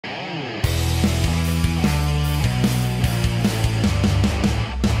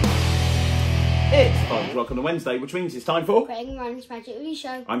o'clock on a Wednesday, which means it's time for Craig and Ryland's Magic Review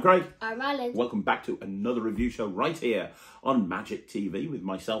Show. I'm Craig. I'm Ryland. Welcome back to another review show right here on Magic TV with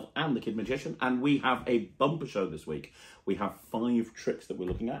myself and the Kid Magician. And we have a bumper show this week. We have 5 tricks that we're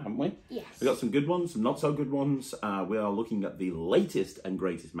looking at, haven't we? Yes. We've got some good ones, some not so good ones. We are looking at the latest and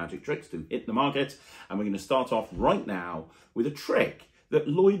greatest magic tricks to hit the market. And we're going to start off right now with a trick that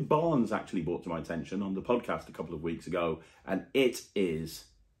Lloyd Barnes actually brought to my attention on the podcast a couple of weeks ago. And it is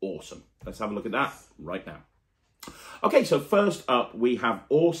awesome. Let's have a look at that right now. Okay, so first up we have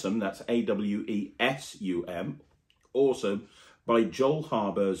Awesome, that's A-W-E-S-U-M, Awesome, by Joel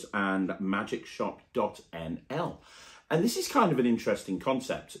Harbers and magicshop.nl. And this is kind of an interesting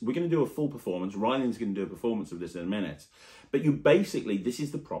concept. We're going to do a full performance. Ryland's going to do a performance of this in a minute. But you basically, this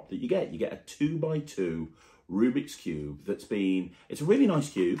is the prop that you get. You get a 2x2 Rubik's Cube that's been, it's a really nice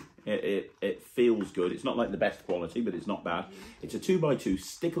cube. It feels good. It's not like the best quality, but it's not bad. It's a 2x2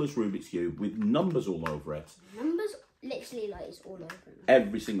 stickless Rubik's Cube with numbers all over it. Numbers literally like it's all over them.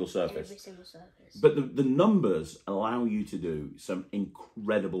 Every single surface. Every single surface. But the numbers allow you to do some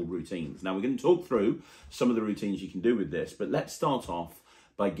incredible routines. Now we're going to talk through some of the routines you can do with this, but let's start off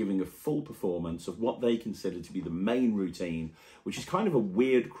by giving a full performance of what they consider to be the main routine, which is kind of a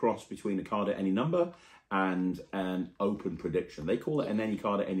weird cross between a card at any number and an open prediction. They call it an any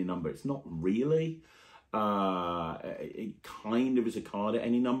card at any number. It's not really. It kind of is a card at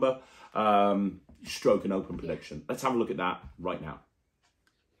any number. Stroke an open prediction. Let's have a look at that right now.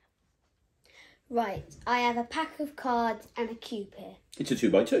 Right, I have a pack of cards and a cube here. It's a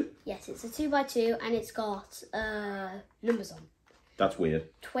 2x2. Yes, it's a 2x2 and it's got numbers on. That's weird.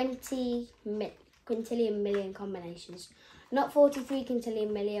 20 quintillion million combinations. Not 43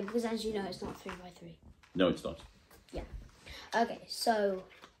 quintillion million, because as you know, it's not 3x3. No, it's not. Yeah. Okay, so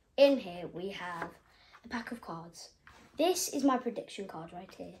in here we have a pack of cards. This is my prediction card right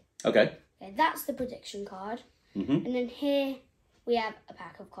here. Okay. Okay, that's the prediction card. And then here we have a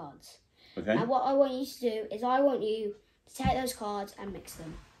pack of cards. Okay. Now what I want you to do is I want you to take those cards and mix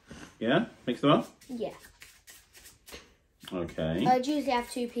them. Yeah? Mix them up? Yeah. Okay. I'd usually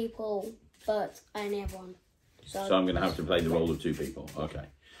have 2 people, but I only have 1. So I'm going to have to play the role of 2 people. Okay.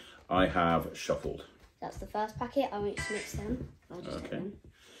 I have shuffled. That's the first packet. I want you to mix them. I'll just take them.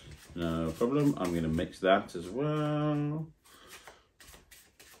 No problem. I'm going to mix that as well.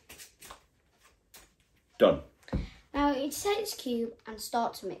 Done. Now you take this cube and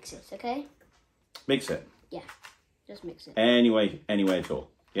start to mix it, okay? Mix it. Yeah. Just mix it. Any way at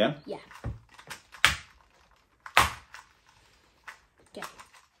all. Yeah? Yeah. Okay.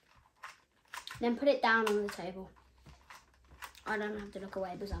 Then put it down on the table. I don't have to look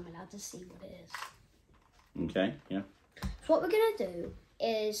away because I'm allowed to see what it is. Okay, yeah. So what we're going to do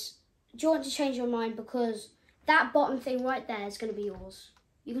is, do you want to change your mind? Because that bottom thing right there is going to be yours.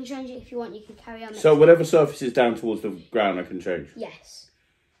 You can change it if you want. You can carry on. So whatever surface is down towards the ground, I can change? Yes.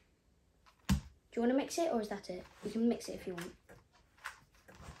 Do you want to mix it or is that it? You can mix it if you want.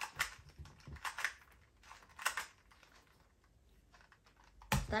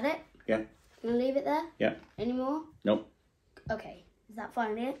 Is that it? Yeah. You want to leave it there? Yeah. Any more? Nope. Okay. Is that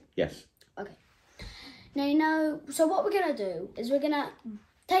finally it? Yes. Okay. Now you know, so what we're going to do is we're going to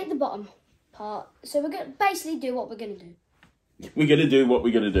take the bottom part. So we're going to basically do what we're going to do. We're going to do what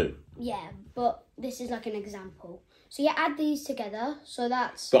we're going to do. Yeah, but this is like an example. So you add these together, so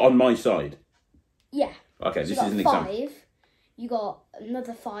that's... But on my side? Yeah. Okay, so this is an example. 5. You got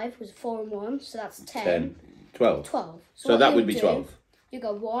another 5, was 4 and 1, so that's 10. 10. 12. 12. So that would be 12. You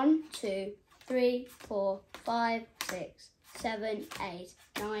go 1, 2, 3, 4, 5, 6, 7, 8,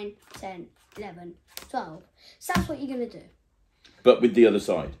 9, 10, 11, 12. So that's what you're going to do. But with the other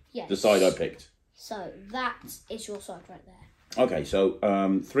side? Yes. The side I picked? So that is your side right there. Okay,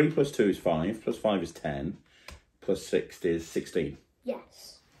 so 3 plus 2 is 5, plus 5 is 10, plus 6 is 16.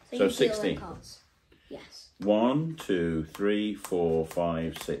 Yes. So you 16. deal cards. Yes. 1, 2, 3, 4,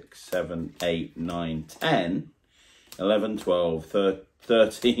 5, 6, 7, 8, 9, 10, 11, 12,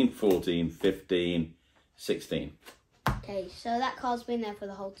 13, 14, 15, 16. Okay, so that card's been there for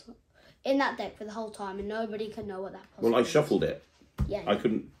the whole time. In that deck for the whole time, and nobody can know what that Well, I shuffled it. Yeah. I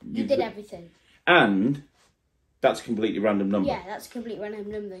couldn't... You did everything. And that's a completely random number. Yeah, that's a complete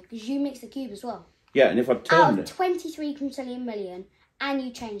random number, because you mixed the cube as well. Yeah, and if I Out turned of it... 23 quintillion million, and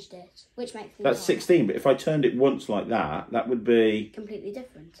you changed it, which makes them... That's 16, but if I turned it once like that, that would be... completely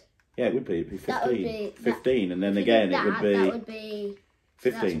different. Yeah, it would be. It'd be 15. That would be... 15, and then again it would be... That would be...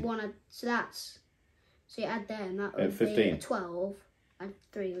 15. So that's... So you add there, and that would 15. be 12, and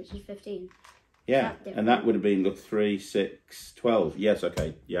 3, which is 15. Yeah, and that would have been, look, 3, 6, 12. Yes,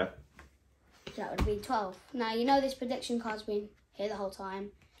 okay, yeah. That would have been 12. Now, you know this prediction card's been here the whole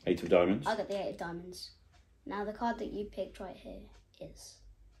time. 8 of diamonds. I got the 8 of diamonds. Now the card that you picked right here is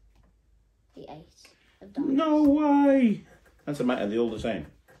the 8 of diamonds. No way! That's a matter, they're all the same.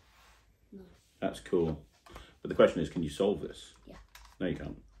 No. That's cool. But the question is, can you solve this? Yeah. No, you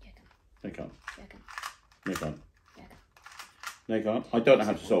can't. Yeah, I can. No, you can't. Yeah, I can. No, you can't. Yeah, I can. No, you can't. I don't know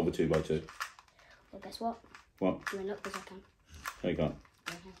how to solve a 2 by 2. Well, guess what? What? You're in luck because I can. No, you can't.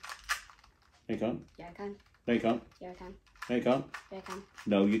 Yeah, I can. No, you can't. Yeah, I can. No, you can't. Yeah, I can. No, you can't. Yeah, I can.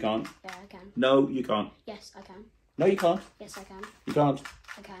 No, you can't. Yeah, I can. No, you can't. Yes, I can. No, you can't. Yes, I can. You can't.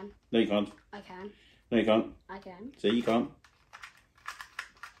 I can. No, you can't. I can. No, you can't. I can. See, you can't.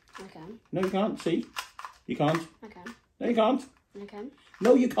 I can. No, you can't. See, you can't. I can. No, you can't. I can.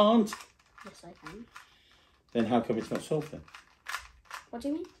 No, you can't. Yes, I can. Then how come it's not solved then? What do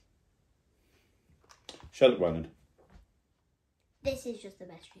you mean? Shut up, Ryland. This is just the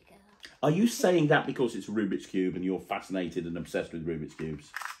best trick ever. Are you saying that because it's a Rubik's Cube and you're fascinated and obsessed with Rubik's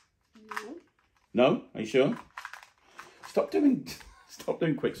Cubes? No. No? Are you sure? Stop doing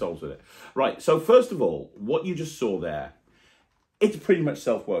quick solves with it. Right, so first of all, what you just saw there, it's pretty much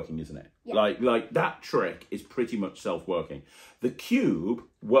self-working, isn't it? Yeah. Like that trick is pretty much self-working. The cube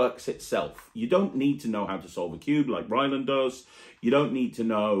works itself. You don't need to know how to solve a cube like Ryland does. You don't need to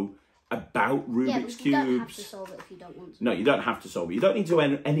know about Rubik's Cubes. You don't have Cubes. to solve it if you don't want to. No, you don't have to solve it. You don't need to do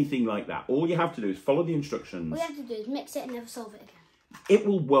anything like that. All you have to do is follow the instructions. All you have to do is mix it and never solve it again. It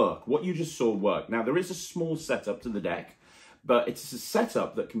will work. What you just saw work. Now, there is a small setup to the deck, but it's a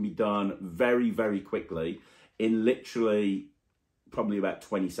setup that can be done very, very quickly in literally probably about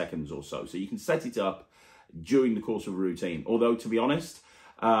 20 seconds or so. So you can set it up during the course of a routine. Although, to be honest,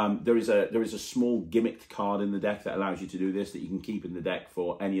 there is a small gimmicked card in the deck that allows you to do this that you can keep in the deck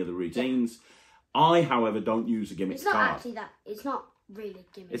for any other routines. Yeah. I, however, don't use a gimmicked It's not card. actually that. It's not really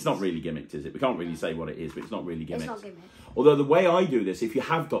gimmicked. It's not really gimmicked, is it? We can't really say what it is, but it's not really gimmicked. It's not gimmicked. Although the way I do this, if you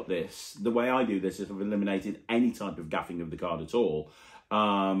have got this, the way I do this is I've eliminated any type of gaffing of the card at all.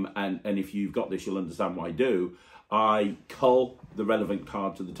 And if you've got this, you'll understand what I do. I cull the relevant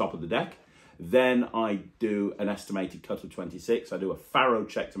card to the top of the deck. Then I do an estimated cut of 26. I do a Pharaoh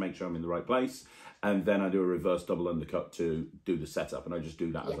check to make sure I'm in the right place. And then I do a reverse double undercut to do the setup. And I just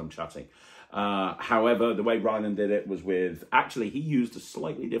do that as I'm chatting. However, the way Ryland did it was with... Actually, he used a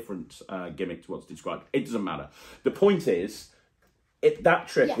slightly different gimmick to what's described. It doesn't matter. The point is, that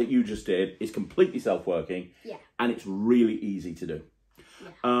trick that you just did is completely self-working. Yeah. And it's really easy to do.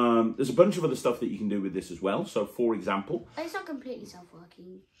 Yeah. There's a bunch of other stuff that you can do with this as well. So, for example... It's not completely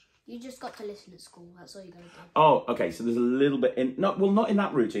self-working. You just got to listen at school. That's all you got to do. Oh, okay. So there's a little bit in... Not in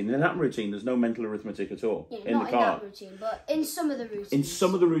that routine. In that routine, there's no mental arithmetic at all. Yeah, not in that routine, but in some of the routines. In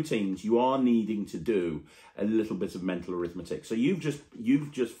some of the routines, you are needing to do a little bit of mental arithmetic. So you've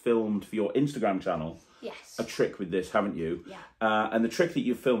just filmed for your Instagram channel... Yes. A trick with this, haven't you? Yeah. And the trick that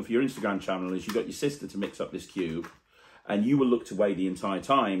you've filmed for your Instagram channel is you got your sister to mix up this cube... And you were looked away the entire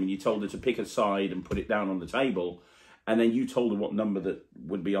time, and you told her to pick a side and put it down on the table, and then you told her what number that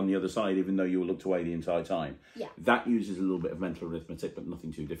would be on the other side, even though you were looked away the entire time. Yeah. That uses a little bit of mental arithmetic, but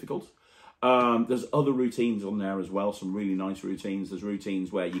nothing too difficult. There's other routines on there as well, some really nice routines. There's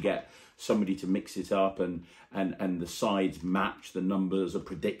routines where you get somebody to mix it up, and the sides match, the numbers are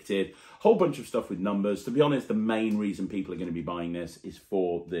predicted. Whole bunch of stuff with numbers. To be honest, the main reason people are going to be buying this is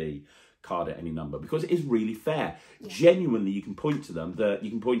for the card at any number, because it is really fair. Genuinely, you can point to them that you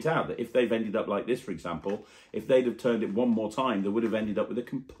can point out that if they've ended up like this, for example, if they'd have turned it one more time, they would have ended up with a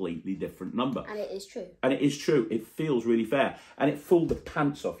completely different number. And it is true. And it is true. It feels really fair. And it fooled the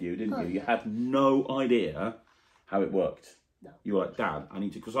pants off you, didn't you? You had no idea how it worked. No. You were like, Dad, I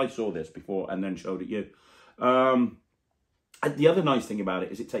need to, because I saw this before and then showed it you. And the other nice thing about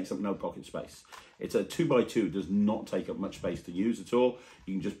it is it takes up no pocket space. It's a 2x2, does not take up much space to use at all.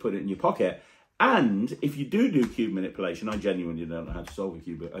 You can just put it in your pocket. And if you do cube manipulation, I genuinely don't know how to solve a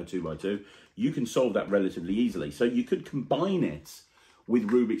 2x2, you can solve that relatively easily. So you could combine it with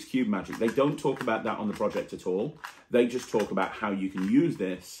Rubik's Cube magic. They don't talk about that on the project at all. They just talk about how you can use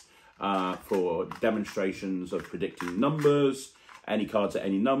this for demonstrations of predicting numbers, any cards at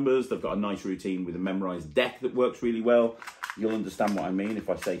any numbers. They've got a nice routine with a memorized deck that works really well. You'll understand what I mean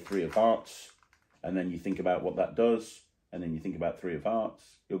if I say 3 of hearts, and then you think about what that does, and then you think about 3 of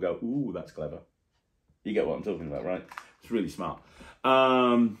hearts. You'll go, ooh, that's clever. You get what I'm talking about, right? It's really smart.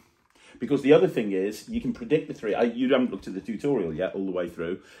 Because the other thing is, you can predict the 3. You haven't looked at the tutorial yet all the way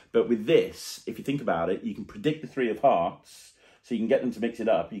through, but with this, if you think about it, you can predict the 3 of hearts, so you can get them to mix it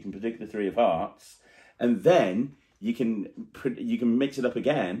up. You can predict the 3 of hearts, and then you can mix it up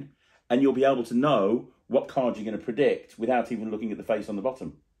again, and you'll be able to know what card you're going to predict without even looking at the face on the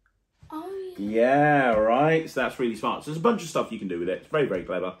bottom. Oh, yeah, right. So that's really smart. So there's a bunch of stuff you can do with it. It's very, very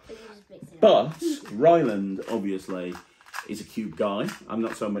clever. But Ryland, obviously, is a cube guy. I'm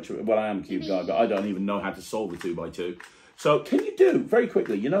not so much, well, I am a cube guy, but I don't even know how to solve a 2x2. So can you do, very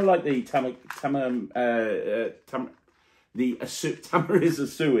quickly, you know, like the Asui,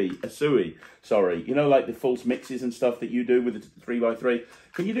 sorry, you know, like the false mixes and stuff that you do with the 3x3?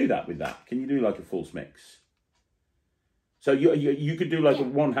 Can you do that with that? Can you do like a false mix? So you could do like a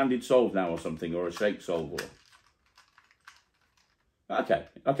one-handed solve now or something, or a shake solve, or...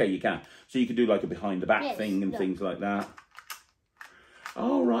 Okay, you can. So you could do like a behind the back thing and things like that.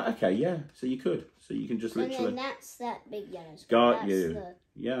 Oh, right, okay, yeah. So you could. So you can just literally... And then that's that big yellow square. Got you.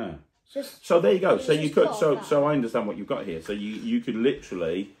 Yeah. So there you go. So you could... So I understand what you've got here. So you could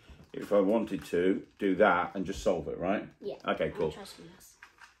literally, if I wanted to, do that and just solve it, right? Yeah. Okay, cool.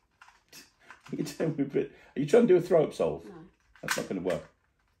 Are you trying to do a throw-up solve? No. That's not going to work.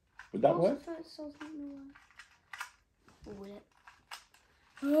 Would that work? Would it?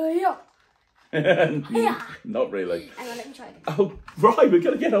 Yeah. Not really. Hang on, let me try again. Oh, right, we're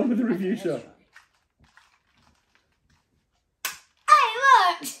going to get on with the review show.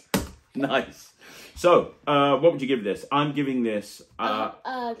 Hey, look! Nice. So, what would you give this? I'm giving this... Trick of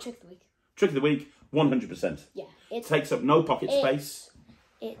the week. Trick of the week, 100%. Yeah. It takes up no pocket space.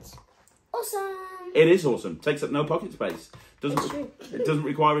 It's awesome. It is awesome. Takes up no pocket space. It doesn't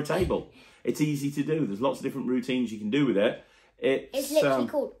require a table. It's easy to do. There's lots of different routines you can do with it. It's literally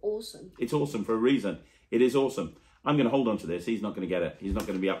called awesome. It's awesome for a reason. It is awesome. I'm going to hold on to this. He's not going to get it. He's not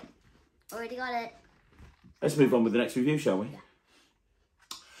going to be up. Already got it. Let's move on with the next review, shall we? Yeah.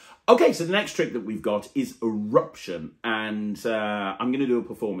 Okay, so the next trick that we've got is Eruption. And I'm going to do a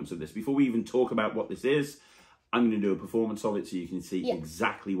performance of this. Before we even talk about what this is, I'm going to do a performance of it so you can see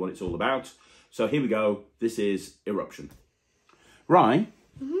exactly what it's all about. So here we go. This is Eruption. Right.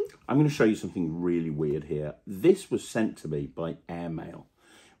 I'm going to show you something really weird here. This was sent to me by airmail.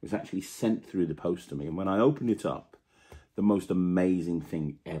 It was actually sent through the post to me. And when I opened it up, the most amazing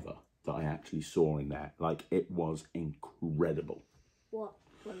thing ever that I actually saw in there. Like, it was incredible. What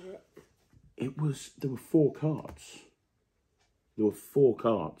was it? There were 4 cards. There were 4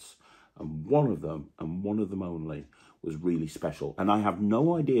 cards. And one of them, and one of them only, was really special. And I have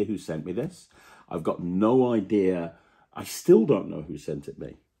no idea who sent me this. I've got no idea. I still don't know who sent it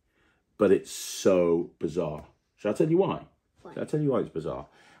me. But it's so bizarre. Shall I tell you why? Shall I tell you why it's bizarre?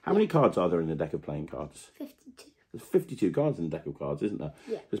 How many cards are there in the deck of playing cards? 52. There's 52 cards in the deck of cards, isn't there?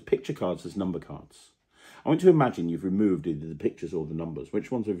 Yeah. There's picture cards, there's number cards. I want you to imagine you've removed either the pictures or the numbers. Which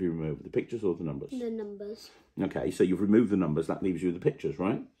ones have you removed? The pictures or the numbers? The numbers. Okay, so you've removed the numbers. That leaves you with the pictures,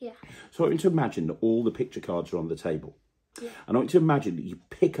 right? Yeah. So I want you to imagine that all the picture cards are on the table. Yeah. And I want you to imagine that you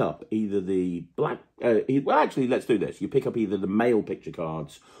pick up either the black... well, actually, let's do this. You pick up either the male picture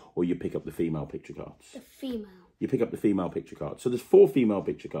cards or you pick up the female picture cards. The female. You pick up the female picture cards. So there's 4 female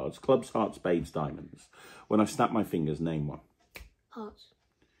picture cards. Clubs, hearts, spades, diamonds. When I snap my fingers, name one. Hearts.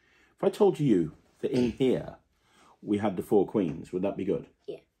 If I told you that in here we had the 4 queens, would that be good?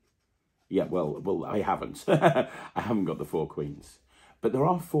 Yeah. Yeah, well, I haven't. I haven't got the 4 queens. But there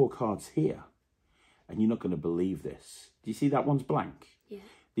are 4 cards here. And you're not going to believe this. Do you see that one's blank? Yeah.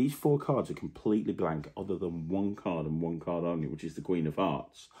 These 4 cards are completely blank other than 1 card and 1 card only, which is the Queen of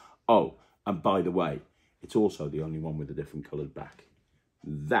Hearts. Oh, and by the way, it's also the only one with a different coloured back.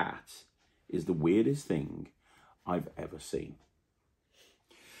 That is the weirdest thing I've ever seen.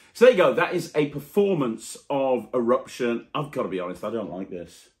 So there you go. That is a performance of Eruption. I've got to be honest, I don't like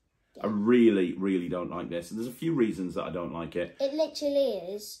this. Yeah. I really, really don't like this. And there's a few reasons that I don't like it. It literally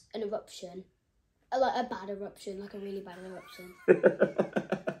is an eruption. Like a bad eruption, like a really bad eruption.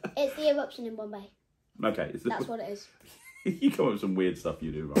 It's the eruption in Bombay. Okay. That's what it is. You come up with some weird stuff,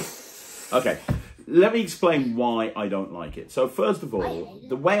 you do, right? Okay. Let me explain why I don't like it. So first of all,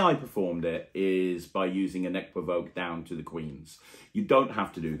 the way I performed it is by using a neck provoke down to the queens. You don't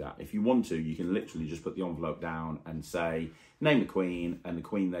have to do that. If you want to, you can literally just put the envelope down and say, name the queen, and the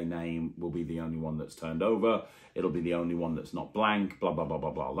queen they name will be the only one that's turned over. It'll be the only one that's not blank, blah, blah, blah,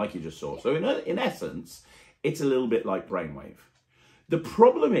 blah, blah, like you just saw. So in essence, it's a little bit like Brainwave. The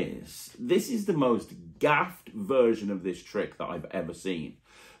problem is, this is the most gaffed version of this trick that I've ever seen.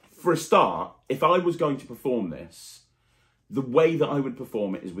 For a start, if I was going to perform this, the way that I would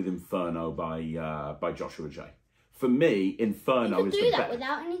perform it is with Inferno by Joshua J. For me, Inferno is the best. You could do that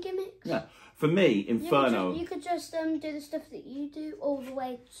without any gimmicks. Yeah. For me, Inferno... You could just do the stuff that you do all the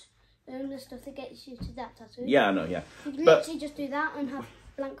way to the stuff that gets you to that tattoo. Yeah, I know, yeah. You could literally just do that and have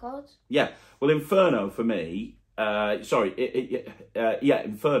blank cards. Yeah. Well, Inferno, for me...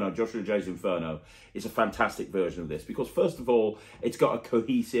 Inferno, Joshua J's Inferno, is a fantastic version of this because, first of all, it's got a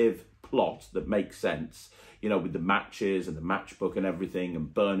cohesive plot that makes sense. you know, with the matches and the matchbook and everything,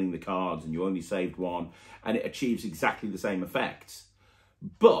 and burning the cards, and you only saved one, and it achieves exactly the same effects.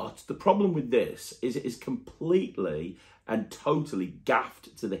 But the problem with this is it is completely and totally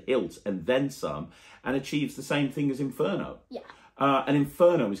gaffed to the hilt and then some, and achieves the same thing as Inferno. Yeah. And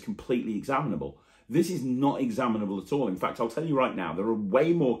Inferno is completely examinable. This is not examinable at all. In fact, I'll tell you right now, there are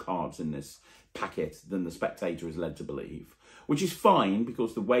way more cards in this packet than the spectator is led to believe, which is fine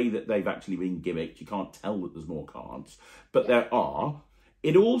because the way that they've actually been gimmicked, you can't tell that there's more cards, but there are.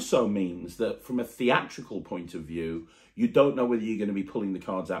 It also means that from a theatrical point of view, you don't know whether you're going to be pulling the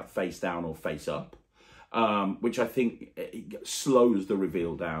cards out face down or face up, which I think slows the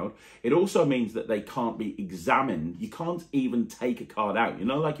reveal down. It also means that they can't be examined. You can't even take a card out. You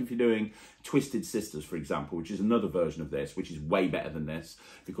know, like if you're doing Twisted Sisters, for example, which is another version of this, which is way better than this,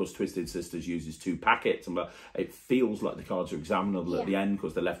 because Twisted Sisters uses 2 packets, and it feels like the cards are examinable at the end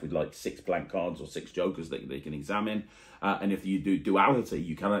because they're left with like 6 blank cards or 6 jokers that they can examine. And if you do Duality,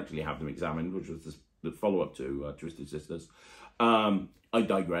 you can actually have them examined, which was the follow-up to Twisted Sisters. I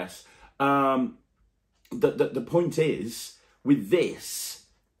digress. The point is, with this,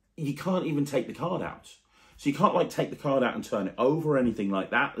 you can't even take the card out. So you can't like take the card out and turn it over or anything like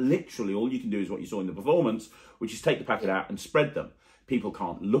that. Literally, all you can do is what you saw in the performance, which is take the packet out and spread them. People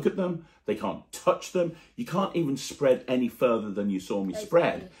can't look at them. They can't touch them. You can't even spread any further than you saw me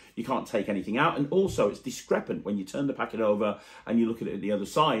spread. You can't take anything out. And also, it's discrepant when you turn the packet over and you look at it at the other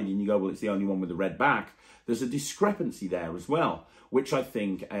side and you go, well, it's the only one with the red back. There's a discrepancy there as well, which I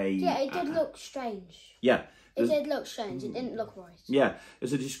think Yeah, it did look strange. Yeah. It did look strange. It didn't look right. Yeah,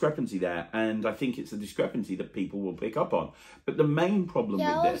 there's a discrepancy there, and I think it's a discrepancy that people will pick up on. But the main problem with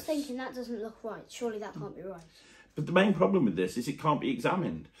this... Yeah, I was thinking that doesn't look right. Surely that can't be right. But the main problem with this is it can't be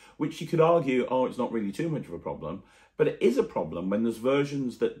examined, which you could argue, oh, it's not really too much of a problem. But it is a problem when there's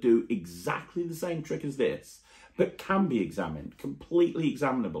versions that do exactly the same trick as this, but can be examined, completely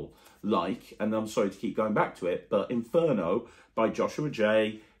examinable. Like, and I'm sorry to keep going back to it, but Inferno by Joshua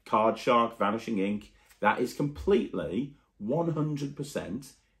J, Card Shark, Vanishing Ink, that is completely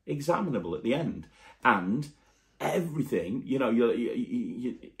 100% examinable at the end. And everything, you know,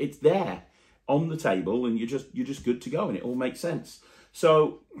 it's there on the table, and you're just good to go, and it all makes sense.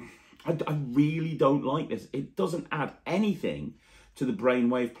 So I really don't like this. It doesn't add anything to the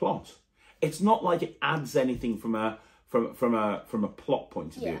brainwave plot. It's not like it adds anything from a plot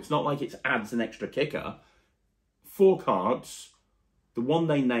point of view. It's not like it adds an extra kicker. 4 cards. The one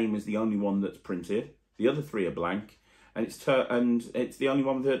they name is the only one that's printed. The other 3 are blank, and it's the only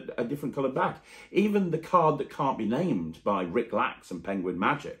one with a different coloured back. Even the card that can't be named by Rick Lax and Penguin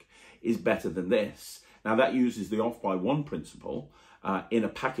Magic is better than this. Now that uses the off-by-1 principle in a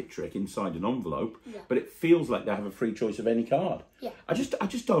packet trick inside an envelope, but it feels like they have a free choice of any card. I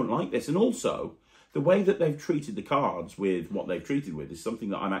just don't like this. And also, the way that they've treated the cards with what they've treated with is something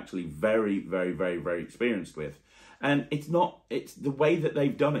that I'm actually very, very, very, very experienced with. And it's the way that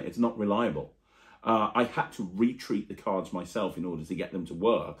they've done it, it's not reliable. I had to retreat the cards myself in order to get them to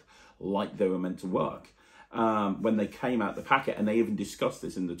work like they were meant to work. When they came out the packet, and they even discussed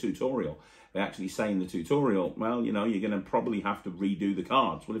this in the tutorial. They actually say in the tutorial, well, you know, you're going to probably have to redo the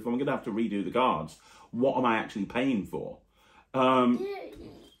cards. Well, if I'm going to have to redo the cards, what am I actually paying for?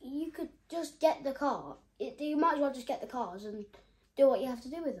 You could just get the card. You might as well just get the cards and do what you have to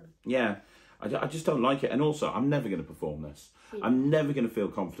do with them. Yeah, I just don't like it. And also, I'm never going to perform this. I'm never going to feel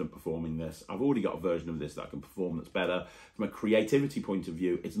confident performing this. I've already got a version of this that I can perform that's better. From a creativity point of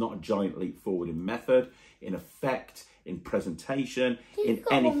view, it's not a giant leap forward in method, in effect, in presentation, in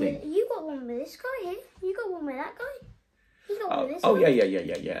anything. You got one with this guy here. You got one with that guy. He's got one with this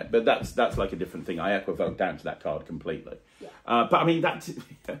guy. Yeah. But that's like a different thing. I equivoke down to that card completely. But I mean,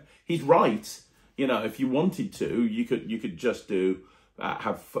 he's right. You know, if you wanted to, you could just do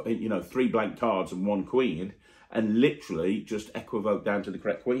have 3 blank cards and 1 queen, and literally just equivoke down to the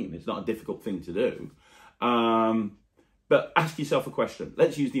correct queen. It's not a difficult thing to do. But ask yourself a question.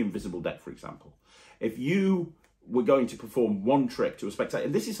 Let's use the invisible deck, for example. If you were going to perform 1 trick to a spectator,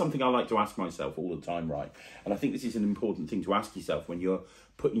 and this is something I like to ask myself all the time, right? And I think this is an important thing to ask yourself when you're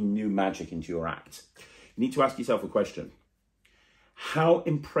putting new magic into your act. You need to ask yourself a question. How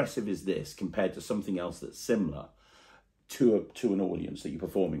impressive is this compared to something else that's similar to an audience that you're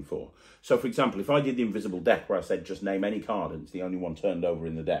performing for? So, for example, if I did the invisible deck where I said just name any card and it's the only one turned over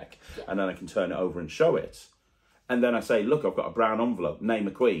in the deck, and then I can turn it over and show it, and then I say, look, I've got a brown envelope, name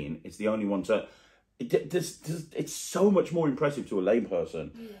a queen, it's the only one to... It's so much more impressive to a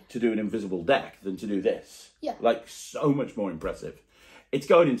layperson to do an invisible deck than to do this. Like, so much more impressive. It's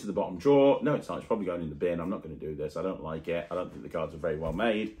going into the bottom drawer. No, it's not. It's probably going in the bin. I'm not going to do this. I don't like it. I don't think the cards are very well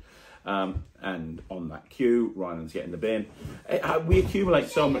made. And on that cue, Ryland's getting the bin. We accumulate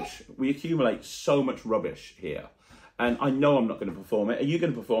so much rubbish here. And I know I'm not going to perform it. Are you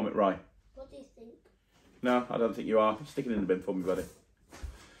going to perform it, Ryan? What do you think? No, I don't think you are. Stick it in the bin for me, buddy.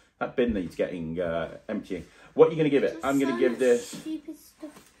 That bin needs getting emptying. What are you going to give it? I'm going to give this... Stupid stuff.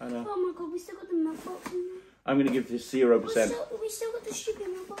 I know. Oh my god, we still got the milk box in there. I'm going to give this 0%. We still got the stupid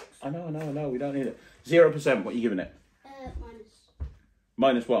milk box. I know. We don't need it. 0%. What are you giving it? Minus.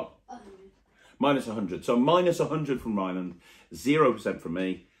 Minus what? 100. Minus 100. So minus 100 from Ryland, 0% from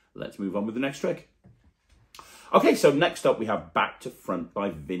me. Let's move on with the next trick. Okay, so next up we have Back2Front by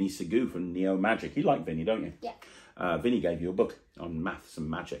Vinny Sagoo from Neo Magic. You like Vinny, don't you? Yeah. Vinny gave you a book on maths and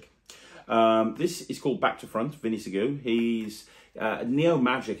magic. This is called Back2Front, Vinny Sagoo. He's... Neo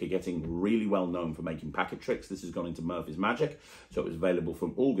Magic are getting really well known for making packet tricks. This has gone into Murphy's Magic, so it was available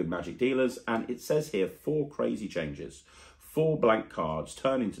from all good magic dealers. And it says here 4 crazy changes. 4 blank cards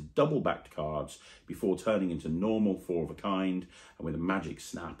turn into double-backed cards before turning into normal 4 of a kind. And with a magic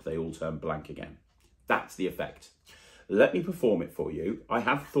snap, they all turn blank again. That's the effect. Let me perform it for you. I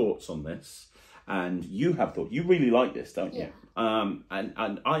have thoughts on this, and you have thoughts. You really like this, don't you? Yeah.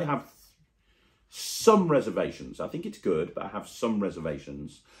 And I have some reservations. I think it's good, but I have some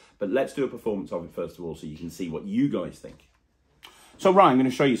reservations. But let's do a performance of it first of all, so you can see what you guys think. So, Ryan, I'm going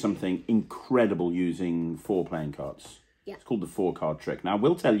to show you something incredible using 4 playing cards. Yeah. It's called the 4-card trick. Now, I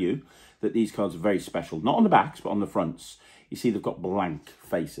will tell you that these cards are very special. Not on the backs, but on the fronts. You see, they've got blank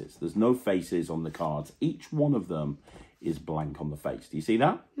faces. There's no faces on the cards. Each one of them is blank on the face. Do you see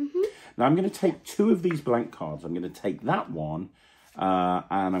that? Mm-hmm. Now, I'm going to take 2 of these blank cards. I'm going to take that one,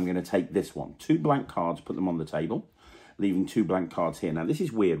 and I'm going to take this one. 2 blank cards, put them on the table, leaving 2 blank cards here. Now, this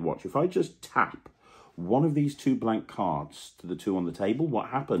is weird. Watch. If I just tap one of these 2 blank cards to the 2 on the table, what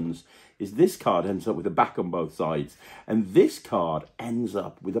happens is this card ends up with a back on both sides, and this card ends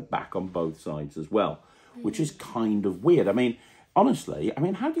up with a back on both sides as well, which is kind of weird. I mean, honestly,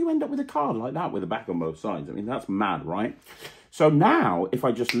 how do you end up with a card like that with a back on both sides? I mean, that's mad, right? So now, if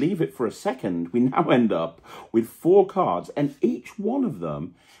I just leave it for a second, we now end up with 4 cards, and each one of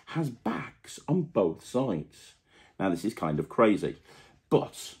them has backs on both sides. Now, this is kind of crazy,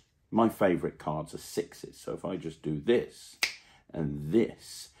 but my favourite cards are 6s. So if I just do this and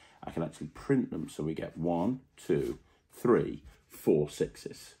this, I can actually print them. So we get 1, 2, 3, 4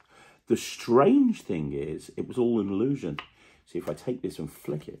 6s. The strange thing is, it was all an illusion. See, if I take this and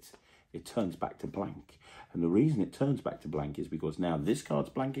flick it, it turns back to blank. And the reason it turns back to blank is because now this card's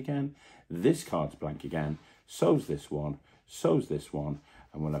blank again, this card's blank again, so's this one,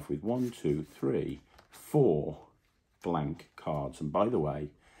 and we're left with 1, 2, 3, 4 blank cards. And by the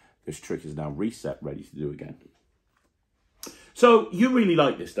way, this trick is now reset, ready to do again. So you really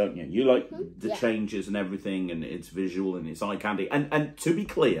like this, don't you? You like the changes and everything, and it's visual and it's eye candy. And to be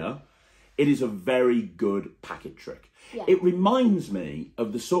clear, it is a very good packet trick. Yeah. It reminds me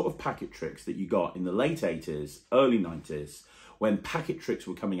of the sort of packet tricks that you got in the late 80s, early 90s, when packet tricks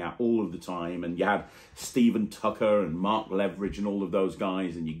were coming out all of the time, and you had Stephen Tucker and Mark Leverage and all of those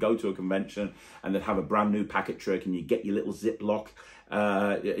guys, and you go to a convention and they'd have a brand new packet trick, and you get your little Ziploc,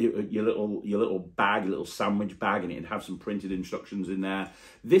 your little bag, little sandwich bag, and it'd have some printed instructions in there.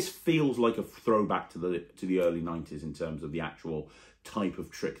 This feels like a throwback to the early 90s in terms of the actual type of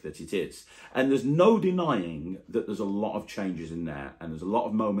trick that it is. And there's no denying that there's a lot of changes in there, and there's a lot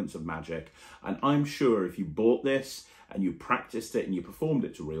of moments of magic. And I'm sure if you bought this and you practiced it and you performed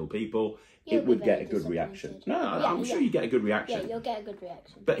it to real people, it would get a good reaction. No, I'm sure you get a good reaction. Yeah, you'll get a good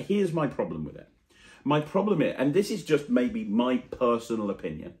reaction. But here's my problem with it. My problem is, and this is just maybe my personal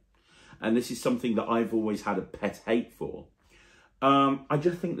opinion, and this is something that I've always had a pet hate for, I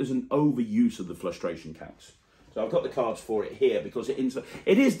just think there's an overuse of the frustration counts. So I've got the cards for it here because it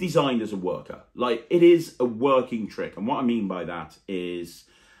is designed as a worker. Like, it is a working trick. And what I mean by that is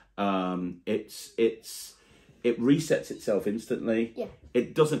it resets itself instantly. Yeah.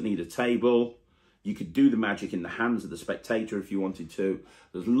 It doesn't need a table. You could do the magic in the hands of the spectator if you wanted to.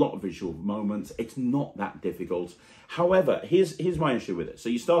 There's a lot of visual moments. It's not that difficult. However, here's my issue with it. So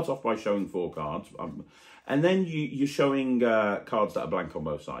you start off by showing 4 cards. And then you're showing cards that are blank on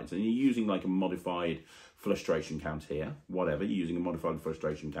both sides. And you're using like a modified frustration count here. Whatever, you're using a modified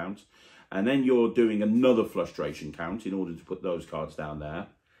frustration count. And then you're doing another frustration count in order to put those cards down there.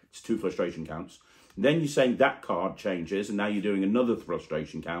 It's 2 frustration counts. And then you're saying that card changes, and now you're doing another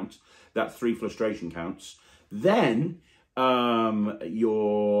frustration count. That's 3 frustration counts. Then what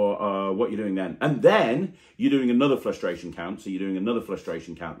you're doing then, and then you're doing another frustration count. So you're doing another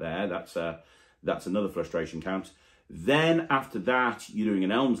frustration count there. That's another frustration count. Then after that, you're doing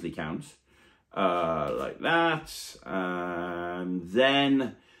an Elmsley count, like that, and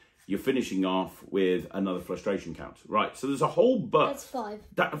then you're finishing off with another frustration count. Right, so there's a whole That's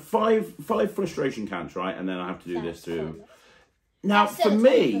 5. Five frustration counts, right? And then I have to do this too. 5. Now, That's for still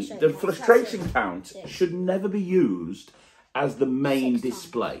me, frustration the count. frustration That's count it. should never be used as the main 6 times.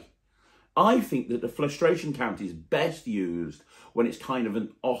 display. I think that the frustration count is best used when it's kind of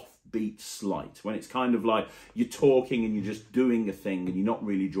an offbeat slight, when it's kind of like you're talking and you're just doing a thing and you're not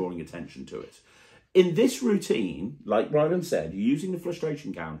really drawing attention to it. In this routine, like Ryland said, you're using the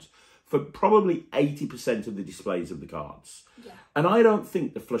frustration count for probably 80% of the displays of the cards. Yeah. And I don't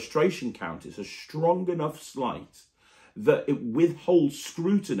think the frustration count is a strong enough slight that it withholds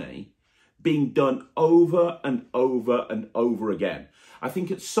scrutiny being done over and over and over again. I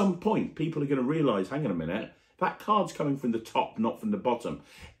think at some point people are going to realise, hang on a minute, that card's coming from the top, not from the bottom.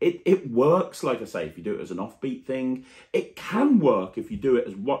 It works, like I say, if you do it as an offbeat thing. It can work if you do it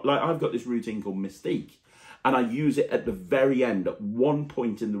as what, like I've got this routine called Mystique, and I use it at the very end, at one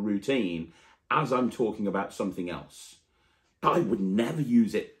point in the routine, as I'm talking about something else. But I would never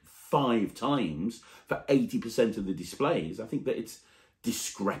use it 5 times for 80% of the displays. I think that it's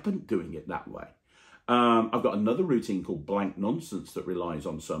discrepant doing it that way. I've got another routine called Blank Nonsense that relies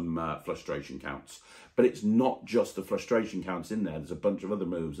on some frustration counts, but it's not just the frustration counts in there. There's a bunch of other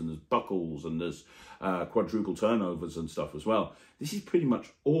moves, and there's buckles, and there's quadruple turnovers and stuff as well. This is pretty much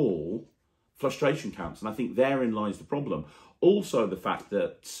all frustration counts, and I think therein lies the problem. Also, the fact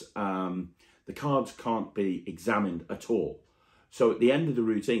that the cards can't be examined at all. So at the end of the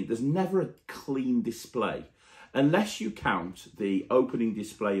routine, there's never a clean display. Unless you count the opening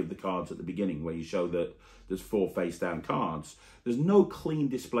display of the cards at the beginning, where you show that there's 4 face-down cards, there's no clean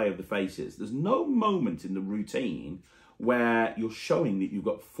display of the faces. There's no moment in the routine where you're showing that you've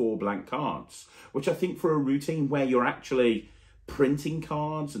got 4 blank cards, which I think for a routine where you're actually printing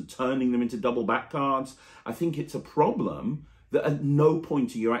cards and turning them into double back cards, I think it's a problem that at no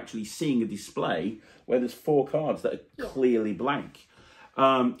point are you actually seeing a display where there's 4 cards that are clearly blank.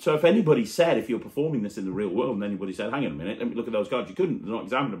 So if anybody said, if you're performing this in the real world, and anybody said, hang on a minute, let me look at those cards, you couldn't, they're not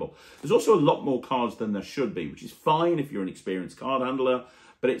examinable. There's also a lot more cards than there should be, which is fine if you're an experienced card handler,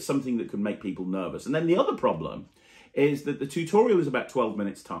 but it's something that could make people nervous. And then the other problem is that the tutorial is about 12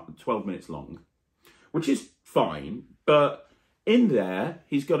 minutes long, which is fine, but in there,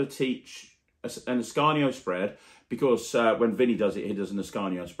 he's got to teach an Ascanio spread, because when Vinny does it, he does an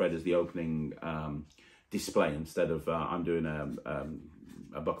Ascanio spread as the opening display instead of I'm doing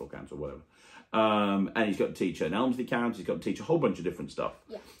a buckle count or whatever. And he's got to teach an Elmsley count, he's got to teach a whole bunch of different stuff.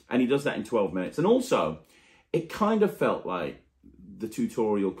 Yeah. And he does that in 12 minutes. And also, it kind of felt like the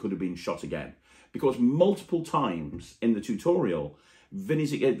tutorial could have been shot again, because multiple times in the tutorial,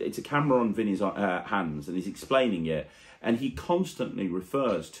 it's a camera on Vinny's hands, and he's explaining it, and he constantly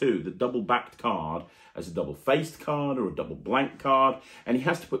refers to the double-backed card as a double-faced card or a double blank card, and he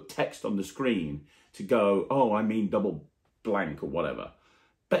has to put text on the screen to go, oh, I mean double blank or whatever.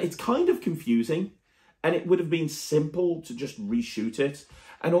 But it's kind of confusing, and it would have been simple to just reshoot it.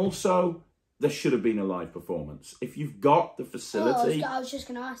 And also, there should have been a live performance. If you've got the facility... I was just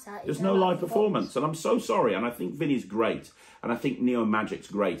going to ask that. There's no live performance, and I'm so sorry. And I think Vinny's great, and I think Neo Magic's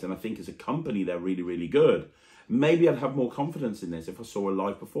great, and I think as a company, they're really, really good. Maybe I'd have more confidence in this if I saw a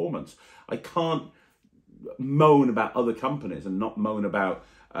live performance. I can't moan about other companies and not moan about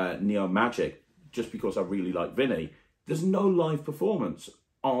Neo Magic just because I really like Vinny. There's no live performance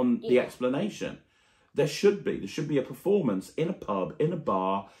on the explanation. There should be a performance in a pub, in a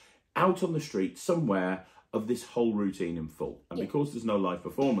bar, out on the street somewhere of this whole routine in full. And because there's no live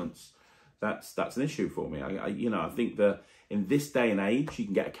performance, that's an issue for me. I think that in this day and age, you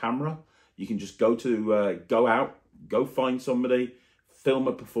can get a camera, you can just go out, go find somebody, film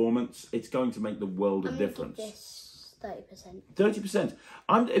a performance. It's going to make the world of difference. Give this 30%. 30%.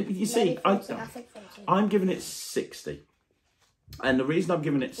 I'm giving it 60. And the reason I'm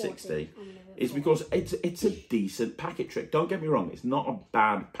giving it 60 is because it's a decent packet trick. Don't get me wrong, it's not a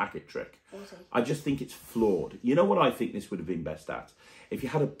bad packet trick. 40. I just think it's flawed. You know what I think this would have been best at? If you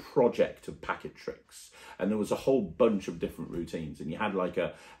had a project of packet tricks and there was a whole bunch of different routines, and you had like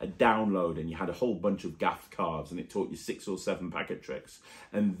a download, and you had a whole bunch of gaffed cards, and it taught you 6 or 7 packet tricks,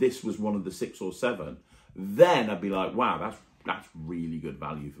 and this was one of the 6 or 7, then I'd be like, wow, that's really good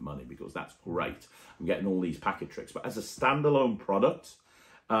value for money, because that's great. I'm getting all these packet tricks. But as a standalone product,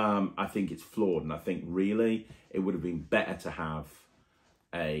 I think it's flawed, and I think really it would have been better to have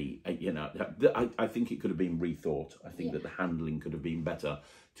I think it could have been rethought. I think that the handling could have been better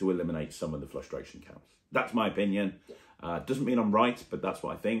to eliminate some of the frustration counts. That's my opinion. Doesn't mean I'm right, but that's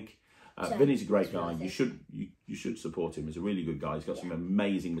what I think. Vinny's a great guy. You should support him. He's a really good guy. He's got some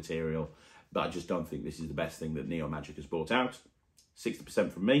amazing material, but I just don't think this is the best thing that Neo Magic has brought out.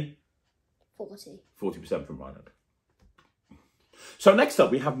 60% from me. 40. 40% from Ryland. So next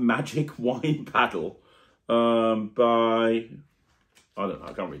up, we have Magic Wine Paddle by... I don't know,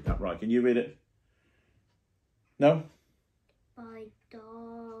 I can't read that. Right, can you read it? No? By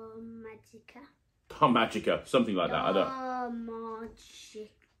Magica. Magica, something like that. I don't... Magica.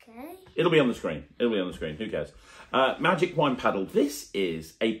 It'll be on the screen. It'll be on the screen. Who cares? Magic Wine Paddle. This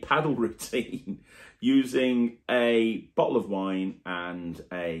is a paddle routine using a bottle of wine and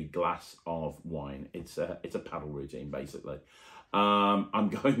a glass of wine. It's a paddle routine, basically. I'm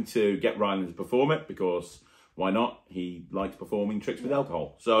going to get Ryland to perform it because why not? He likes performing tricks with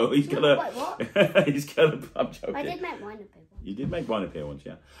alcohol. So he's gonna... Wait, what? He's gonna... I'm joking. I did make wine appear once. You did make wine appear once,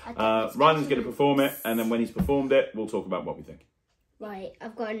 yeah. Ryland's going to perform it, and then when he's performed it, we'll talk about what we think. Right,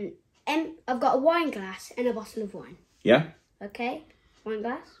 I've got a wine glass and a bottle of wine. Yeah? Okay, wine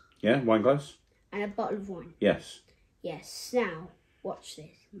glass. Yeah, wine glass? And a bottle of wine. Yes. Yes, now, watch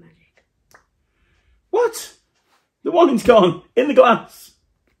this magic. What? The wine's gone in the glass.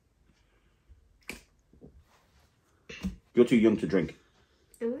 You're too young to drink.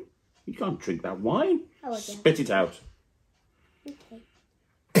 Am I? You can't drink that wine. Oh, okay. Spit it out. Okay.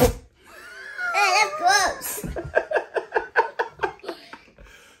 That's gross.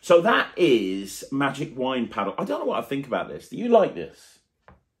 So that is Magic Wine Paddle. I don't know what I think about this. Do you like this?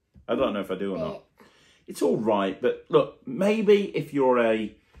 I don't know if I do or not. It's all right, but look, maybe if you're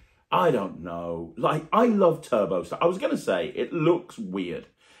I don't know, like, I love turbo stuff. I was going to say, it looks weird.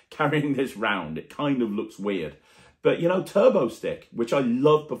 Carrying this round, it kind of looks weird. But, you know, turbo stick, which I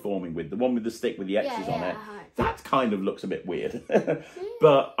love performing with, the one with the stick with the X's on it, that kind of looks a bit weird.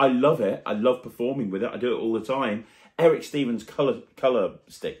 But I love it. I love performing with it. I do it all the time. Eric Stevens' colour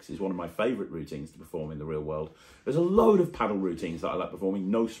sticks is one of my favourite routines to perform in the real world. There's a load of paddle routines that I like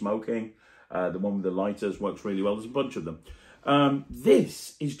performing. No smoking. The one with the lighters works really well. There's a bunch of them.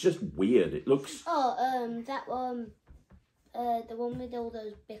 This is just weird. It looks... Oh, that one, the one with all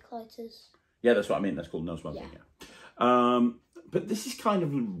those big lighters. Yeah, that's what I mean. That's called no smoking. Yeah. But this is kind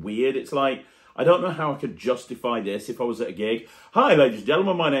of weird. It's like, I don't know how I could justify this if I was at a gig. Hi, ladies and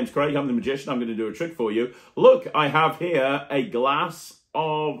gentlemen. My name's Craig. I'm the magician. I'm going to do a trick for you. Look, I have here a glass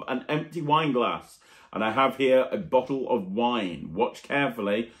of an empty wine glass. And I have here a bottle of wine. Watch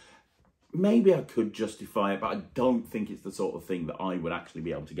carefully. Maybe I could justify it, but I don't think it's the sort of thing that I would actually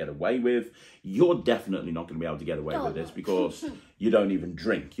be able to get away with. You're definitely not going to be able to get away with this because you don't even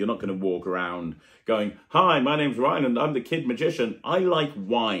drink. You're not going to walk around going, hi, my name's Ryland. I'm the kid magician. I like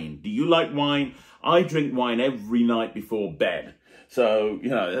wine. Do you like wine? I drink wine every night before bed. So,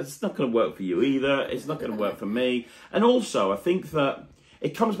 you know, that's not going to work for you either. It's not going to work for me. And also, I think that it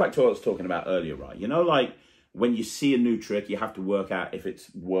comes back to what I was talking about earlier, right? You know, like when you see a new trick, you have to work out if it's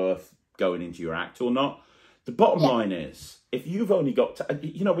worth going into your act or not. The bottom line is, if you've only got to,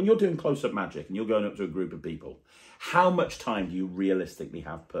 you know, when you're doing close-up magic and you're going up to a group of people, how much time do you realistically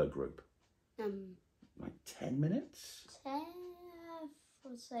have per group? Like 10 minutes? 10, I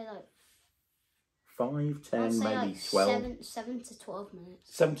would say like 5, 10, maybe like 12? 7 to 12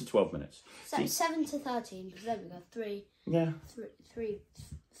 minutes. 7 to 12 minutes. So 7 to 13, because there we go, 3. Yeah. 3.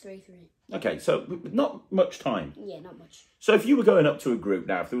 Okay, so not much time. Yeah, not much. So if you were going up to a group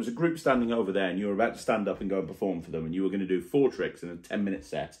now, if there was a group standing over there and you were about to stand up and go and perform for them and you were going to do 4 tricks in a 10-minute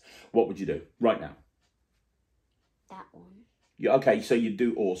set, what would you do right now? That one. Yeah, okay, so you'd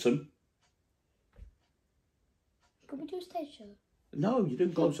do awesome. Could we do a stage show? No, you're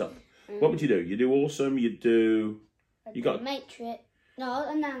doing close-up. What would you do? You do awesome, you do... You got Matrix.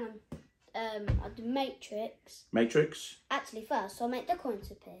 No, no. I'll do Matrix. Matrix? Actually, first, I'll make the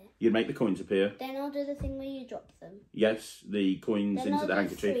coins appear. You'd make the coins appear. Then I'll do the thing where you drop them. Yes, the coins then into I'll the do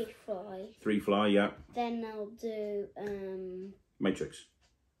handkerchief. 3 fly. 3 fly, yeah. Then I'll do, Matrix.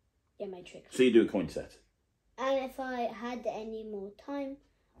 yeah, Matrix. So you do a coin set. And if I had any more time,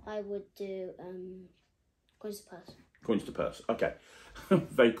 I would do, coins to purse. Coins to purse, okay.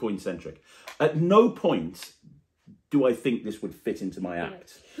 Very coin-centric. At no point do I think this would fit into my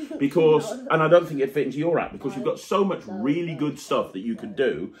act. Because, and I don't think it'd fit into your act, because you've got so much really good stuff that you could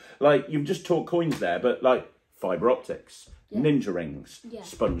do. Like, you've just taught coins there, but like fibre optics, ninja rings,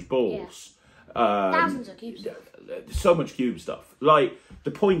 sponge balls. Thousands of cube stuff. So much cube stuff. Like,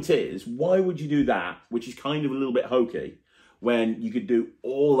 the point is, why would you do that, which is kind of a little bit hokey, when you could do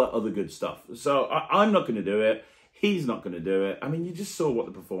all that other good stuff? So I'm not going to do it. He's not going to do it. I mean, you just saw what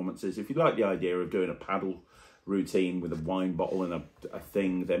the performance is. If you like the idea of doing a paddle routine with a wine bottle and a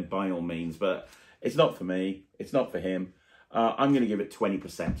thing, then by all means. But it's not for me. It's not for him. I'm going to give it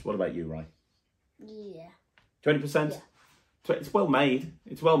 20%. What about you, Ryan? Yeah. 20%? Yeah. It's well made.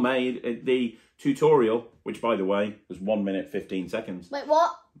 It's well made. The tutorial, which, by the way, was 1 minute 15 seconds. Wait,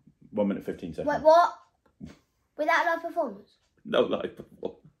 what? 1 minute 15 seconds. Wait, what? Without live performance? No live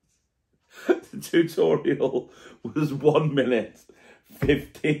performance. The tutorial was 1 minute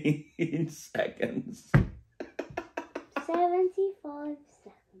 15 seconds. 75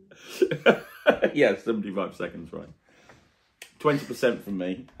 seconds. Yeah, 75 seconds, right. 20% from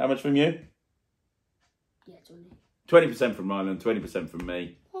me. How much from you? Yeah, 20. 20% from Ryland, 20% from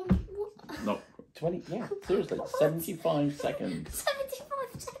me. Not 20, yeah, seriously. 75 seconds.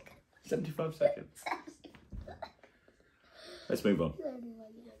 75 seconds. 75 seconds. Let's move on.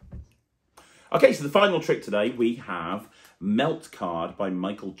 Okay, so the final trick today, we have Melt Card by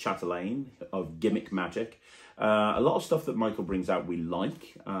Mickael Chatelain of Gimmick Magic. A lot of stuff that Mickael brings out we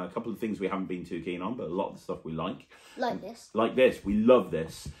like. A couple of things we haven't been too keen on, but a lot of the stuff we like. Like this. Like this. We love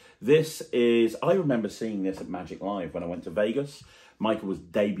this. This is, I remember seeing this at Magic Live when I went to Vegas. Mickael was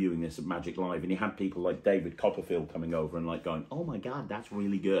debuting this at Magic Live, and he had people like David Copperfield coming over and like going, "Oh my God, that's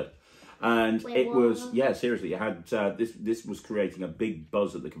really good." And Wait, it was, yeah, seriously, it had, this was creating a big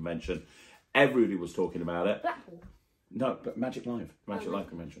buzz at the convention. Everybody was talking about it. Blackpool. No, but Magic Live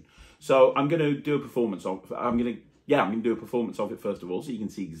convention. So I'm going to do a performance of. I'm going to do a performance of it first of all, so you can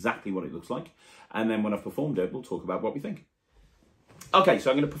see exactly what it looks like, and then when I've performed it, we'll talk about what we think. Okay,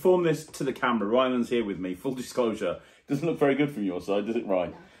 so I'm going to perform this to the camera. Ryland's here with me. Full disclosure, it doesn't look very good from your side, does it,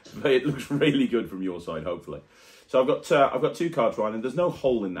 Ryan? No. But it looks really good from your side, hopefully. So I've got two cards, Ryland. There's no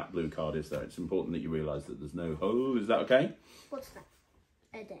hole in that blue card, is there? It's important that you realise that there's no hole. Is that okay? What's that?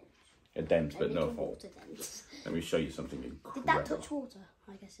 A dent. A dent, but no hole. Let me show you something incredible. Did that touch water?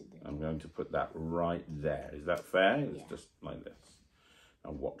 I guess it did. I'm going to put that right there. Is that fair? It's yeah. Just like this.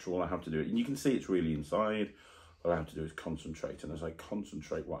 Now watch, all I have to do, and you can see it's really inside. All I have to do is concentrate, and as I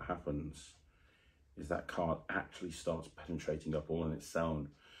concentrate, what happens is that card actually starts penetrating up all on its own.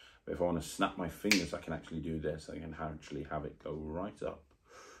 But if I want to snap my fingers, I can actually do this. I can actually have it go right up,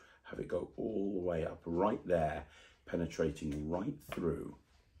 have it go all the way up, right there, penetrating right through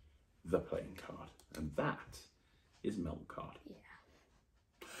the playing card. And that is Melt Card. Yeah.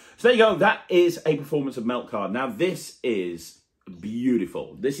 So there you go. That is a performance of Melt Card. Now, this is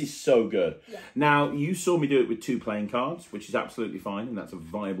beautiful. This is so good. Yeah. Now, you saw me do it with 2 playing cards, which is absolutely fine, and that's a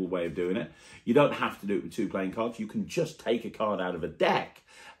viable way of doing it. You don't have to do it with 2 playing cards. You can just take a card out of a deck,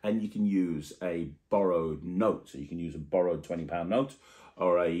 and you can use a borrowed note. So you can use a borrowed £20 note,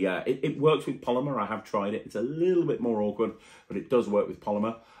 or a it works with polymer. I have tried it. It's a little bit more awkward, but it does work with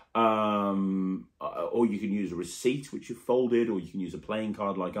polymer. Or you can use a receipt which you folded, or you can use a playing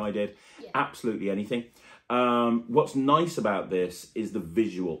card like I did. Yeah. Absolutely anything. What's nice about this is the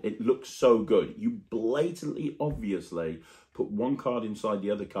visual. It looks so good. You blatantly, obviously, put one card inside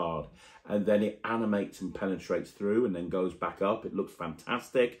the other card, and then it animates and penetrates through and then goes back up. It looks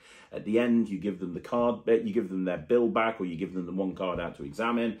fantastic. At the end, you give them the card, you give them their bill back, or you give them the one card out to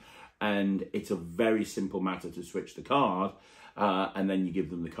examine, and it's a very simple matter to switch the card. And then you give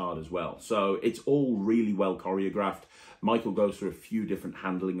them the card as well. So it's all really well choreographed. Mickael goes through a few different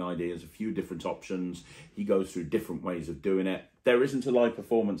handling ideas, a few different options. He goes through different ways of doing it. There isn't a live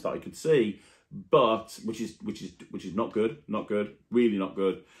performance that I could see, but which is not good, really not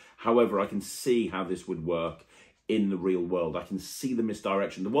good. However, I can see how this would work in the real world. I can see the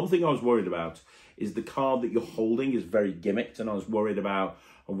misdirection. The one thing I was worried about is the card that you're holding is very gimmicked, and I was worried about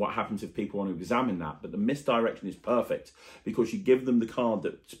what happens if people want to examine that. But the misdirection is perfect, because you give them the card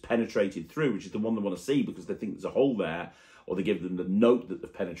that's penetrated through, which is the one they want to see because they think there's a hole there, or they give them the note that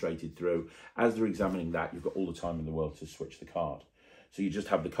they've penetrated through. As they're examining that, you've got all the time in the world to switch the card. So you just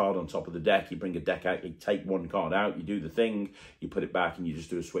have the card on top of the deck, you bring a deck out, you take one card out, you do the thing, you put it back, and you just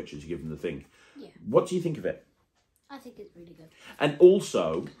do a switch as you give them the thing. Yeah. What do you think of it? I think it's really good. And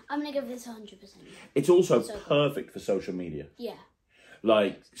also, I'm going to give this 100%. It's also perfect for social media. Yeah.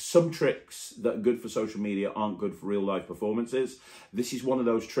 Like, some tricks that are good for social media aren't good for real life performances. This is one of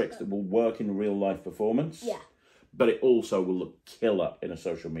those tricks that will work in a real life performance. Yeah. But it also will look killer in a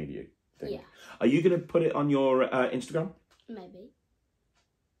social media thing. Yeah. Are you going to put it on your Instagram? Maybe.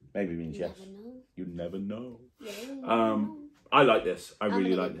 Maybe means yes. Never know. You never know. Yeah, I like this. I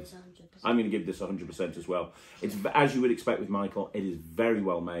really like this. I'm going to give this 100% as well. It's, as you would expect with Mickael, it is very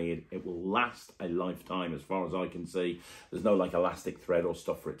well made. It will last a lifetime as far as I can see. There's no like elastic thread or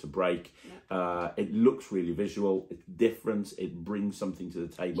stuff for it to break. No. It looks really visual. It's different. It brings something to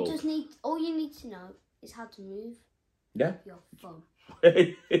the table. All you need to know is how to move your thumb.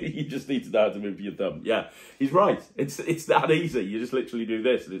 You just need to know how to move your thumb. Yeah, he's right. It's that easy. You just literally do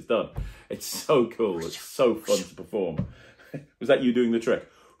this and it's done. It's so cool. It's so fun to perform. Was that you doing the trick?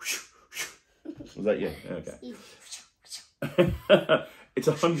 Was that you? Okay. It's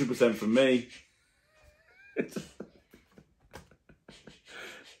 100% from me.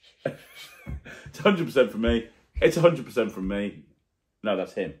 It's 100% from me. It's 100% from me. No,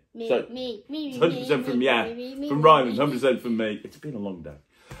 that's him. Me, so, me, it's 100% from from Ryland. 100% from me. It's been a long day.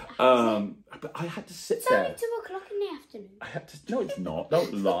 But I had to sit there. It's only 2 o'clock in the afternoon. I had to. No, it's not.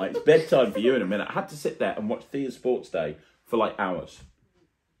 Don't lie. It's bedtime for you in a minute. I had to sit there and watch Thea's Sports Day for like hours.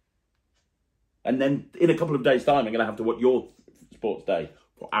 And then in a couple of days' time, I'm going to have to watch your Sports Day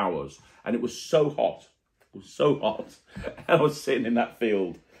for hours. And it was so hot. It was so hot. And I was sitting in that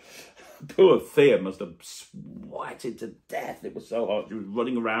field. Poor Thea must have sweated to death. It was so hot. She was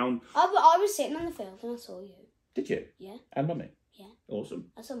running around. I was sitting on the field and I saw you. Did you? Yeah. And Mummy? Yeah.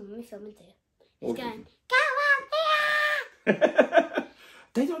 Awesome. I saw Mummy filming too. He's going, come on here!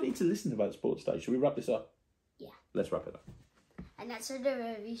 They don't need to listen about Sports Day. Should we wrap this up? Yeah. Let's wrap it up. And that's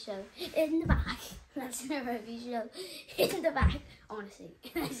another review show in the back. That's another review show in the back. I want to see.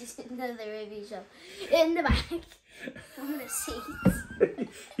 That's another review show in the back. I want to see.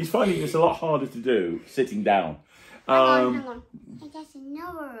 He's finding this a lot harder to do sitting down. Hang on. And that's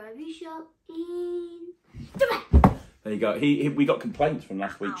another review show in the back. There you go. We got complaints from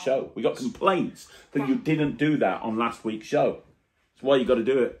last week's show. We got complaints that you didn't do that on last week's show. That's why you got to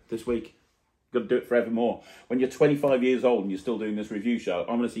do it this week. Got to do it forevermore. When you're 25 years old and you're still doing this review show,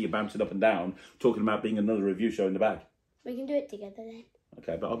 I'm going to see you bouncing up and down, talking about being another review show in the bag. We can do it together then.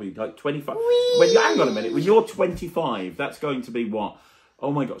 Okay, but I'll be like 25. Hang on a minute. When you're 25, that's going to be what?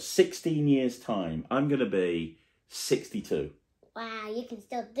 Oh my God, 16 years' time. I'm going to be 62. Wow, you can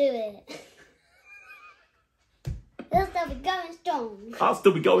still do it. You'll still be going strong. I'll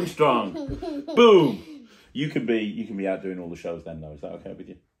still be going strong. Boom. You can be out doing all the shows then, though. Is that okay with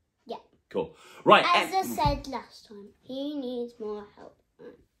you? Yeah. Cool. Right. As I said last time, he needs more help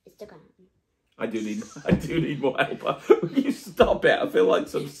on Instagram. I do need more help. Will you stop it? I feel like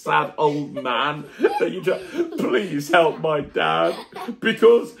some sad old man that you just, please help my dad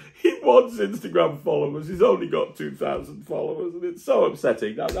because he wants Instagram followers. He's only got 2,000 followers and it's so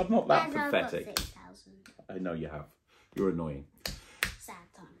upsetting. I'm not that pathetic. I've got 6,000. I know you have. You're annoying. Sad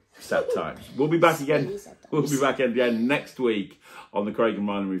times. Sad times. We'll be back again. We'll be back again next week on the Craig and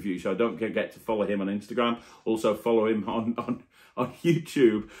Ryland Review Show. Don't forget to follow him on Instagram. Also follow him on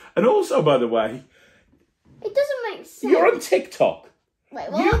YouTube. And also, by the way, it doesn't make sense. You're on TikTok. Wait,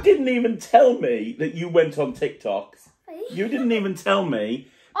 what? You didn't even tell me that you went on TikTok. Sorry? You didn't even tell me.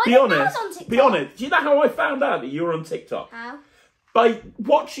 Be honest. Be honest. Do you know how I found out that you were on TikTok? How? By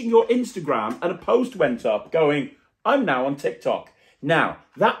watching your Instagram and a post went up going, I'm now on TikTok. Now,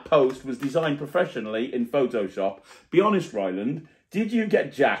 that post was designed professionally in Photoshop. Be honest, Ryland, did you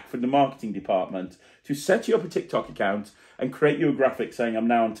get Jack from the marketing department to set you up a TikTok account and create you a graphic saying, I'm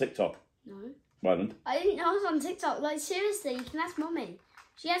now on TikTok? No. Ryland? I didn't know I was on TikTok. Like, seriously, you can ask Mummy.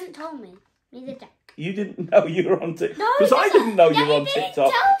 She hasn't told me. Neither Jack. You didn't know you were on TikTok? No, because I didn't know you were on you didn't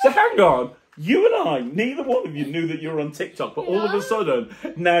TikTok. tell So me. hang on. You and I, neither one of you knew that you were on TikTok, but all of a sudden,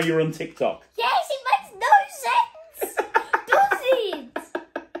 now you're on TikTok. Yes, it makes no sense. Does it?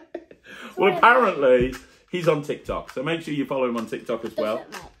 Well, apparently, he's on TikTok. So make sure you follow him on TikTok as well.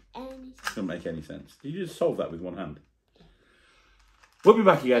 Doesn't make any sense. Did you just solve that with one hand? We'll be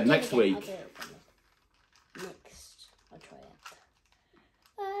back again next week. I'll do it next. I'll try it.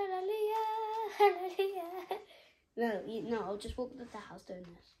 Hallelujah. No, I'll just walk to the house doing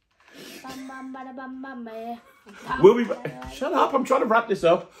this. We'll be back. Shut up, I'm trying to wrap this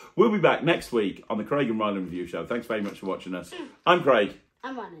up. We'll be back next week on the Craig and Ryland Review Show. Thanks very much for watching us. I'm Craig.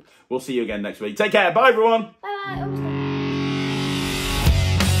 I'm Ryland. We'll see you again next week. Take care. Bye, everyone. Bye-bye.